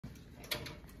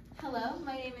Hello,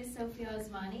 my name is Sophie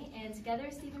Osmani, and together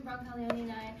Stephen Brancaleone and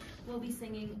I will be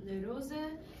singing Le Rose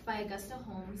by Augusta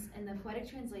Holmes, and the poetic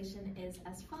translation is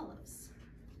as follows.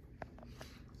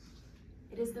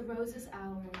 It is the rose's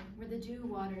hour, where the dew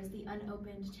waters the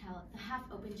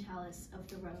half-opened chalice of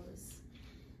the rose.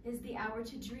 It is the hour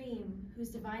to dream, whose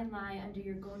divine lie under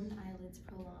your golden eyelids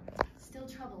prolong, still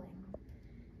troubling.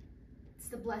 It's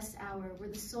the blessed hour, where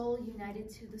the soul united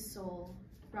to the soul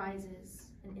rises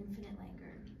in infinite languor.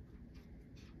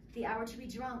 The hour to be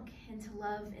drunk and to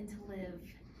love and to live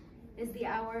is the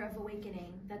hour of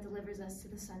awakening that delivers us to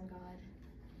the sun god.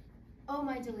 Oh,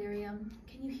 my delirium,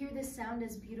 can you hear this sound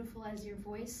as beautiful as your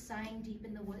voice sighing deep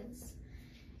in the woods?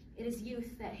 It is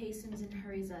youth that hastens and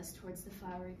hurries us towards the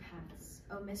flowery paths,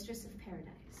 O mistress of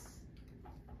paradise.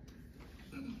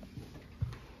 Would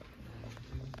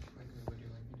you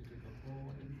like me to do the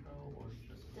whole intro or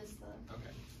just the...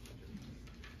 Okay.